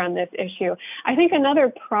together on this issue. I think another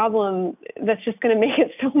problem that's just going to make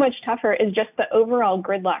it so much tougher is just the overall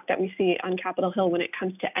gridlock that we see on Capitol Hill when it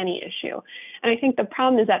comes to any issue. And I think the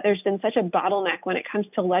problem is that there's been such a bottleneck when it comes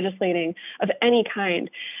to legislating of any kind.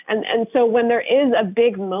 And so when there is a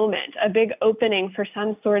big moment, a big opening for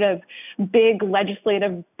some sort of big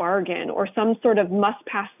legislative bargain or some sort of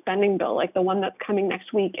must-pass spending bill like the one that's coming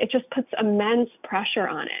next week, it just puts immense pressure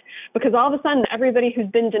on it. Because all of a sudden, everybody who's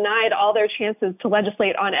been denied all their chances to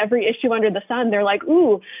legislate on every issue under the sun, they're like,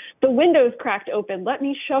 ooh, the window's cracked open. Let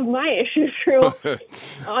me shove my issue through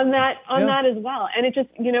on that as well. And it just,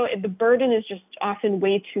 the burden is just often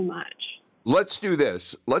way too much. Let's do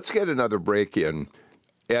this. Let's get another break in.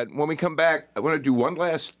 And when we come back, I want to do one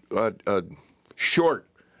last short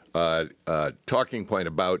talking point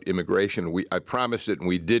about immigration. I promised it, and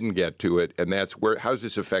we didn't get to it, and that's how's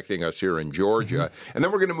this affecting us here in Georgia? And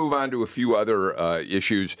then we're going to move on to a few other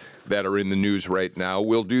issues that are in the news right now.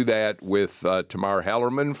 We'll do that with Tamar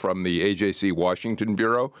Hallerman from the AJC Washington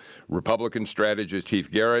Bureau, Republican strategist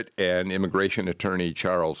Heath Garrett, and immigration attorney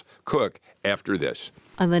Charles Cook after this.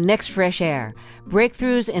 On the next Fresh Air,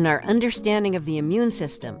 breakthroughs in our understanding of the immune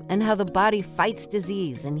system and how the body fights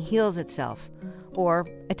disease and heals itself, or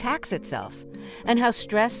attacks itself, and how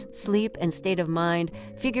stress, sleep, and state of mind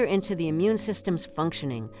figure into the immune system's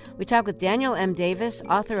functioning. We talk with Daniel M. Davis,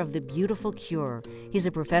 author of The Beautiful Cure. He's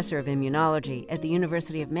a professor of immunology at the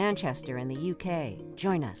University of Manchester in the UK.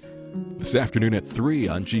 Join us. This afternoon at 3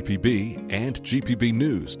 on GPB and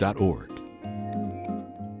gpbnews.org.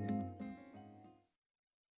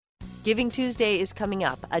 Giving Tuesday is coming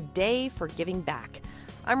up, a day for giving back.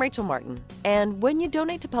 I'm Rachel Martin, and when you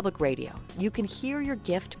donate to public radio, you can hear your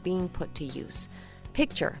gift being put to use.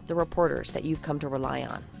 Picture the reporters that you've come to rely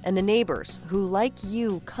on, and the neighbors who, like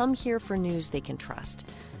you, come here for news they can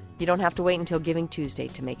trust. You don't have to wait until Giving Tuesday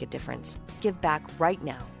to make a difference. Give back right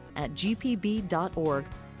now at gpb.org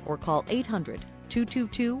or call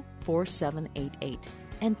 800-222-4788.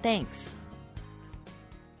 And thanks.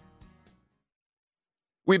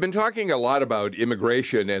 We've been talking a lot about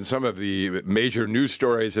immigration and some of the major news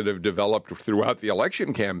stories that have developed throughout the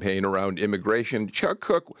election campaign around immigration. Chuck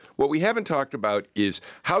Cook, what we haven't talked about is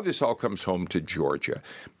how this all comes home to Georgia.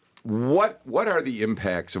 What are the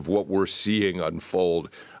impacts of what we're seeing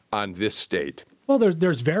unfold on this state? Well,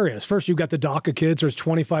 there's various. First, you've got the DACA kids. There's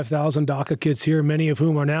 25,000 DACA kids here, many of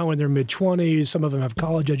whom are now in their mid-20s. Some of them have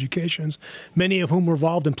college educations, many of whom were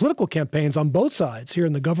involved in political campaigns on both sides here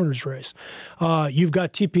in the governor's race. You've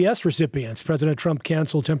got TPS recipients. President Trump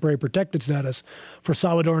canceled temporary protected status for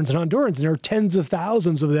Salvadorans and Hondurans, and there are tens of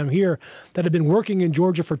thousands of them here that have been working in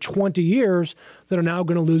Georgia for 20 years that are now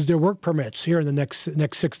going to lose their work permits here in the next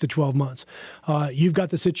 6 to 12 months. You've got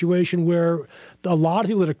the situation where a lot of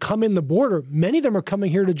people that have come in the border, many of them are coming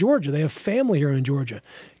here to Georgia. They have family here in Georgia.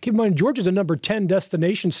 Keep in mind, Georgia is a number 10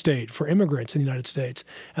 destination state for immigrants in the United States,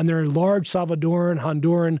 and there are large Salvadoran,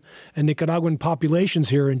 Honduran, and Nicaraguan populations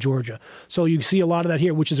here in Georgia. So you see a lot of that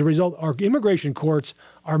here, which is a result. Our immigration courts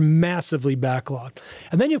are massively backlogged.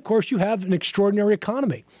 And then, of course, you have an extraordinary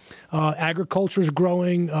economy. Agriculture is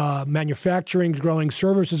growing, manufacturing is growing,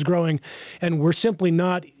 services is growing, and we're simply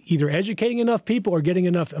not either educating enough people or getting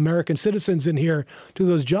enough American citizens in here to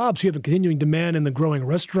those jobs. You have a continuing demand in the growing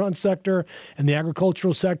restaurant sector and the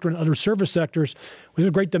agricultural sector and other service sectors. There's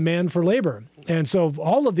a great demand for labor. And so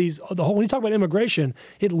all of these, when you talk about immigration,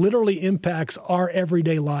 it literally impacts our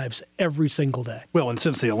everyday lives every single day. Well, and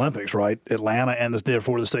since the Olympics, right, Atlanta and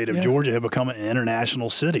therefore the state of Georgia have become an international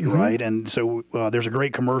city, right? And so there's a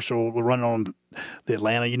great commercial running on the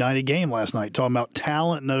Atlanta United game last night talking about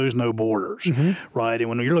talent knows no borders, right? And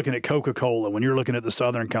when you're looking at Coca-Cola, when you're looking at the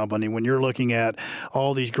Southern Company, when you're looking at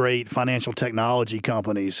all these great financial technology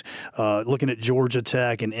companies, looking at Georgia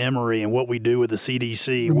Tech and Emory and what we do with the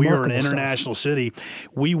CDC, we are an international city.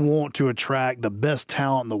 We want to attract the best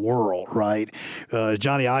talent in the world, right?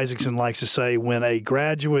 Johnny Isaacson likes to say when a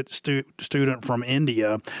graduate student from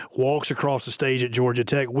India walks across the stage at Georgia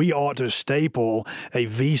Tech, we ought to staple a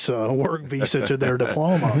visa, a work visa to their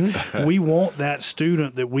diploma. We want that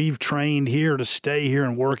student that we've trained here to stay here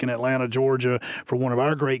and work in Atlanta, Georgia for one of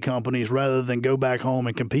our great companies rather than go back home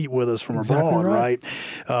and compete with us from abroad, right?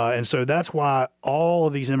 And so that's why all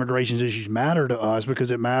of these immigration issues matter to us,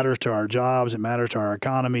 because it matters to our jobs, it matters to our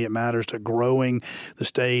economy, it matters to growing the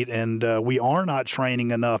state, and we are not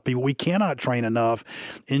training enough people. We cannot train enough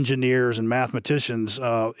engineers and mathematicians.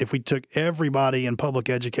 If we took everybody in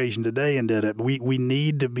public education today and did it, we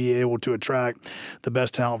need to be able to attract the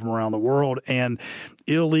best talent from around the world. And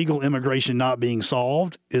illegal immigration not being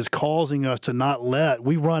solved is causing us to not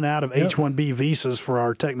we run out of H-1B visas for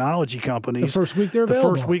our technology companies. The first week they're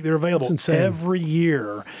available. That's insane. Every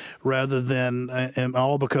year, rather than, and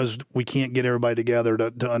all because we can't get everybody together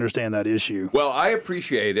to understand that issue. Well, I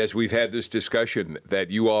appreciate, as we've had this discussion, that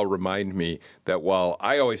you all remind me that while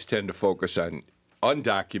I always tend to focus on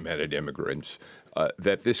undocumented immigrants,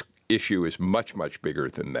 that this issue is much, much bigger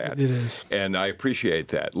than that. It is. And I appreciate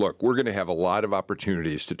that. Look, we're going to have a lot of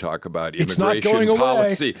opportunities to talk about immigration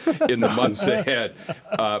policy in the months ahead.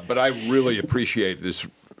 But I really appreciate this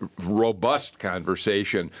robust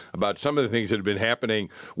conversation about some of the things that have been happening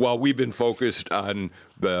while we've been focused on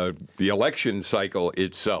the election cycle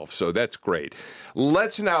itself. So that's great.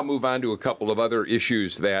 Let's now move on to a couple of other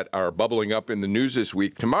issues that are bubbling up in the news this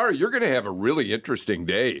week. Tomorrow, you're going to have a really interesting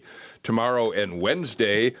day. Tomorrow and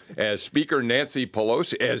Wednesday, as Speaker Nancy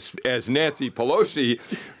Pelosi, as Nancy Pelosi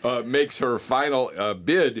makes her final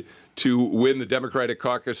bid to win the Democratic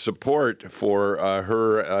caucus support for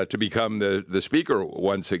her to become the Speaker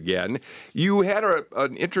once again. You had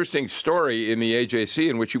an interesting story in the AJC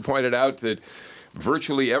in which you pointed out that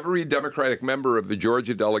virtually every Democratic member of the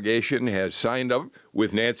Georgia delegation has signed up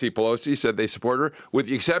with Nancy Pelosi, said they support her, with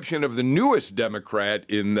the exception of the newest Democrat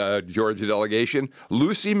in the Georgia delegation,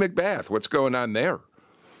 Lucy McBath. What's going on there?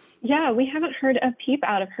 Yeah, we haven't heard a peep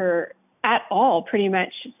out of her at all, pretty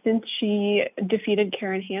much, since she defeated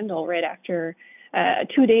Karen Handel right after,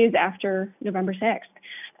 2 days after November 6th.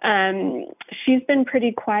 She's been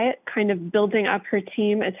pretty quiet, kind of building up her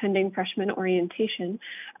team, attending freshman orientation.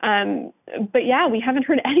 But yeah, we haven't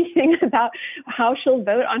heard anything about how she'll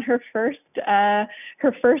vote on her first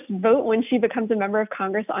vote when she becomes a member of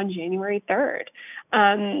Congress on January 3rd.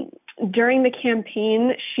 During the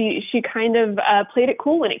campaign, she kind of played it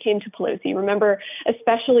cool when it came to Pelosi. Remember,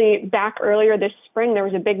 especially back earlier this spring, there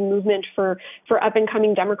was a big movement for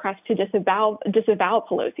up-and-coming Democrats to disavow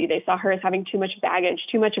Pelosi. They saw her as having too much baggage,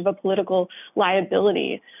 too much of a political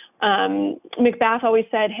liability. McBath always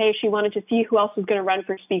said, hey, she wanted to see who else was going to run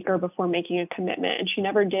for Speaker before making a commitment, and she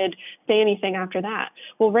never did say anything after that.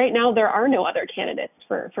 Well, right now, there are no other candidates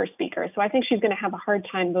for Speaker, so I think she's going to have a hard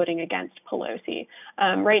time voting against Pelosi.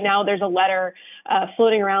 Right now, there's a letter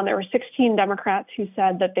floating around. There were 16 Democrats who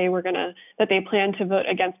said that they plan to vote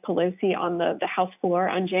against Pelosi on the House floor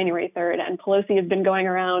on January 3rd, and Pelosi has been going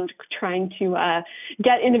around trying to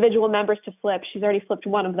get individual members to flip. She's already flipped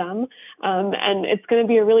one of them, and it's going to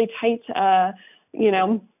be a really tight, a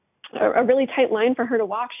really tight line for her to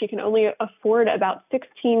walk. She can only afford about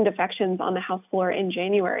 16 defections on the House floor in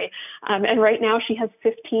January. And right now she has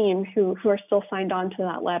 15 who are still signed on to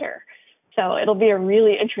that letter. So it'll be a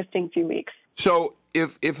really interesting few weeks. So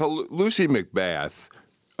if Lucy McBath,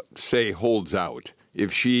 say, holds out,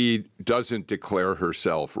 if she doesn't declare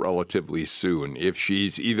herself relatively soon, if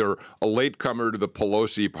she's either a latecomer to the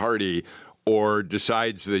Pelosi party or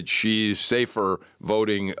decides that she's safer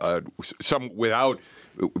voting without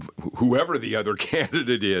whoever the other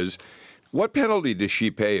candidate is, what penalty does she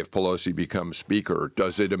pay if Pelosi becomes Speaker?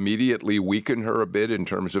 Does it immediately weaken her a bit in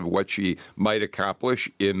terms of what she might accomplish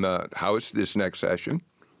in the House this next session?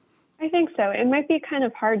 I think so. It might be kind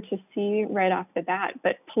of hard to see right off the bat,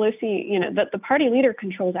 but Pelosi, the party leader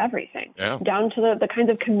controls everything, down to the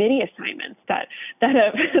kinds of committee assignments that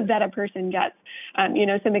a person gets. So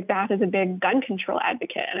McBath is a big gun control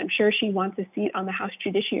advocate, and I'm sure she wants a seat on the House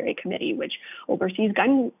Judiciary Committee, which oversees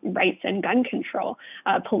gun rights and gun control.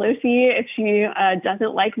 Pelosi, if she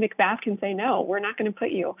doesn't like McBath, can say, no, we're not going to put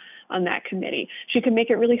you on that committee. She can make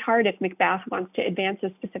it really hard if McBath wants to advance a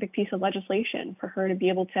specific piece of legislation for her to be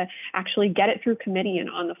able to actually get it through committee and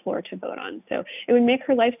on the floor to vote on. So it would make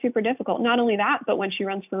her life super difficult. Not only that, but when she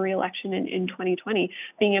runs for re-election in 2020,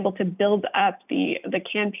 being able to build up the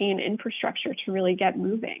campaign infrastructure to really get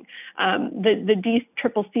moving. The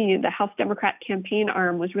DCCC, the House Democrat campaign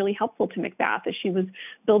arm, was really helpful to McBath as she was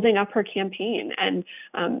building up her campaign. And,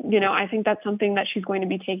 I think that's something that she's going to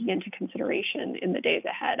be taking into consideration in the days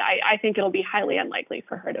ahead. I think it'll be highly unlikely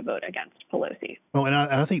for her to vote against Pelosi. Well, and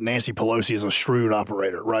I think Nancy Pelosi is a shrewd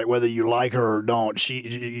operator, right? Whether you like her or don't,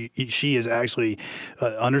 she is actually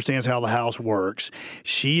understands how the House works.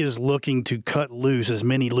 She is looking to cut loose as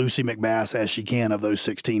many Lucy McBaths as she can of those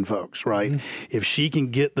 16 folks, right? Mm-hmm. If she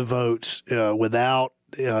can get the votes without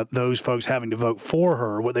those folks having to vote for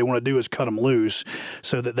her, what they want to do is cut them loose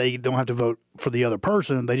so that they don't have to vote for the other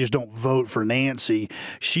person. They just don't vote for Nancy.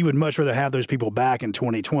 She would much rather have those people back in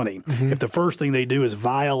 2020. Mm-hmm. If the first thing they do is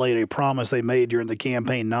violate a promise they made during the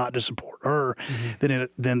campaign not to support her, mm-hmm.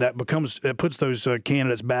 then that puts those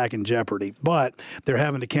candidates back in jeopardy. But they're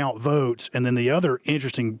having to count votes. And then the other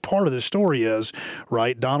interesting part of this story is,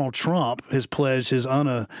 right, Donald Trump has pledged his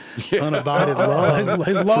unabided love,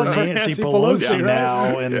 his love for Nancy Pelosi now.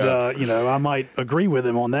 And, I might agree with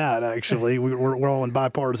him on that, actually. We're all in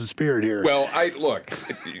bipartisan spirit here. Well, look,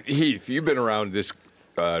 Heath, you've been around this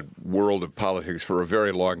world of politics for a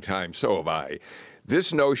very long time. So have I.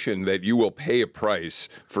 This notion that you will pay a price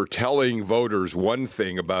for telling voters one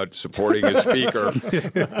thing about supporting a speaker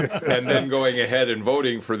and then going ahead and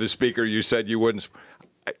voting for the speaker you said you wouldn't.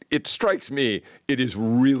 it strikes me it is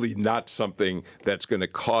really not something that's going to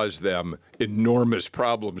cause them enormous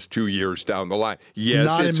problems 2 years down the line. Yes,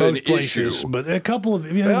 not it's in most an places, issue. but a couple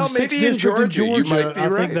of Well, six maybe in districts Georgia, you might be I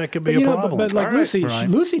right. think that could be a problem. But like All right.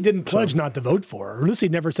 Lucy didn't pledge not to vote for her. Lucy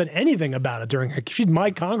never said anything about it during her. She's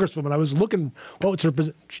my congresswoman. I was looking what was her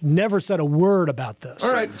position. She never said a word about this.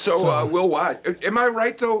 All right, so we'll watch. Am I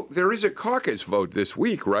right, though? There is a caucus vote this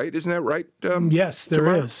week, right? Isn't that right? Yes,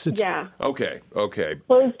 there is. Yeah. Okay.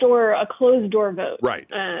 A closed door vote. Right.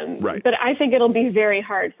 Right. But I think it'll be very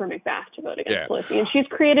hard for McBath to vote against Yeah. Pelosi, and she's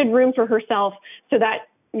created room for herself so that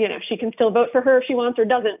she can still vote for her if she wants, or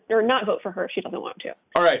doesn't, or not vote for her if she doesn't want to.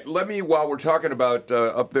 All right, while we're talking about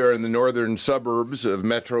up there in the northern suburbs of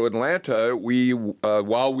Metro Atlanta,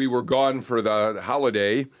 while we were gone for the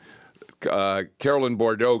holiday, Carolyn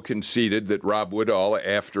Bourdeaux conceded that Rob Woodall,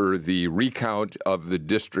 after the recount of the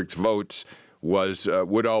district's votes,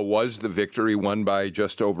 Woodall was the victory, won by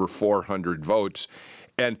just over 400 votes.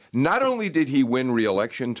 And not only did he win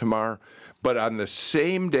re-election, Tamar, but on the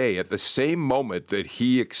same day, at the same moment that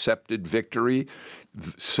he accepted victory,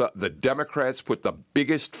 the Democrats put the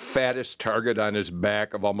biggest, fattest target on his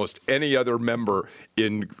back of almost any other member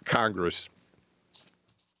in Congress.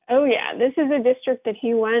 Oh, yeah. This is a district that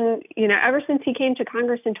he won, ever since he came to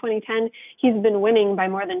Congress in 2010, he's been winning by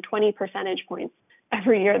more than 20 percentage points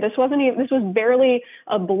every year. This was barely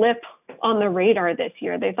a blip on the radar this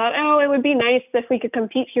year. They thought, it would be nice if we could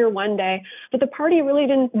compete here one day. But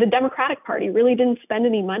the Democratic Party really didn't spend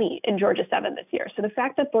any money in Georgia 7 this year. So the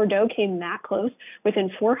fact that Bourdeaux came that close within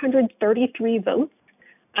 433 votes,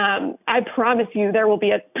 I promise you there will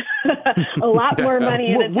be a lot more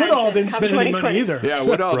money in it. Woodall didn't spend any money either. Yeah,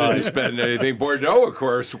 Woodall didn't spend anything. Bourdeaux, of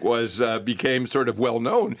course, became sort of well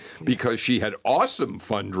known because she had awesome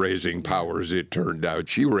fundraising powers, it turned out.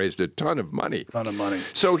 She raised a ton of money.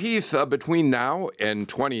 So, Heath, between now and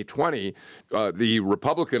 2020, the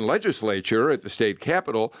Republican legislature at the state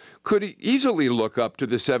capitol could easily look up to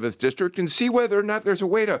the 7th District and see whether or not there's a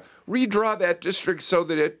way to redraw that district so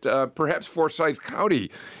that it perhaps Forsyth County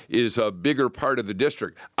is a bigger part of the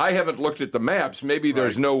district. I haven't looked at the maps. Maybe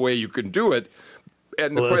there's no way you can do it.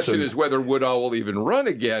 And the question is whether Woodall will even run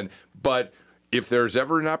again. But if there's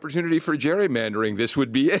ever an opportunity for gerrymandering, this would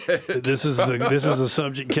be it. This is a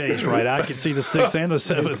subject case, right? I could see the 6th and the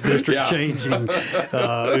 7th district changing,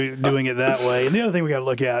 doing it that way. And the other thing we got to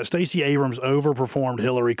look at, Stacey Abrams overperformed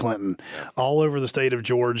Hillary Clinton all over the state of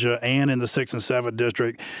Georgia and in the 6th and 7th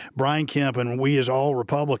district. Brian Kemp and we as all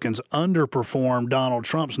Republicans underperformed Donald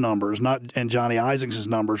Trump's numbers, and Johnny Isaacs's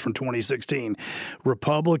numbers from 2016.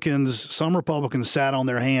 Some Republicans sat on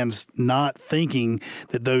their hands not thinking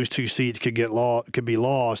that those two seats could be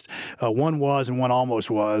lost. One was and one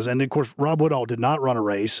almost was. And, of course, Rob Woodall did not run a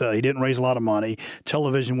race. He didn't raise a lot of money.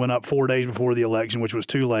 Television went up 4 days before the election, which was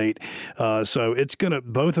too late. So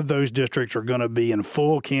both of those districts are going to be in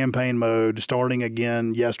full campaign mode starting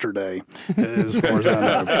again yesterday, as far as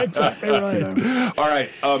I know. Exactly right. All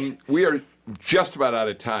right. We are just about out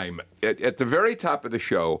of time. At the very top of the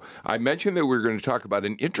show, I mentioned that we were going to talk about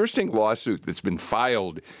an interesting lawsuit that's been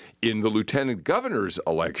filed in the lieutenant governor's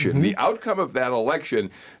election. Mm-hmm. The outcome of that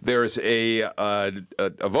election, there's a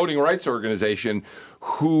voting rights organization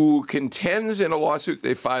who contends in a lawsuit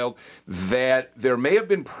they filed that there may have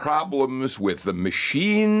been problems with the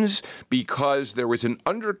machines because there was an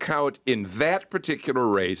undercount in that particular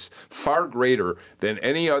race far greater than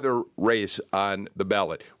any other race on the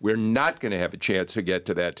ballot. We're not going to have a chance to get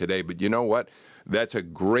to that today, but you know what? That's a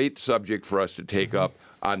great subject for us to take up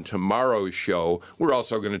on tomorrow's show. We're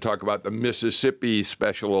also going to talk about the Mississippi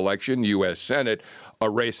special election, U.S. Senate, a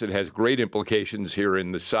race that has great implications here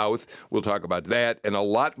in the South. We'll talk about that and a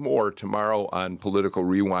lot more tomorrow on Political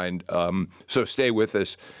Rewind. So stay with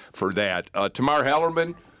us for that. Tamar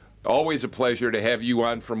Hallerman, always a pleasure to have you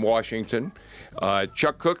on from Washington.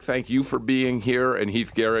 Chuck Cook, thank you for being here. And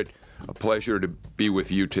Heath Garrett, a pleasure to be with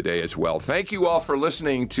you today as well. Thank you all for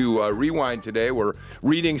listening to Rewind today. We're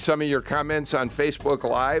reading some of your comments on Facebook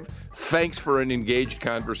Live. Thanks for an engaged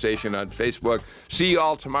conversation on Facebook. See you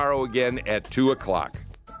all tomorrow again at 2 o'clock.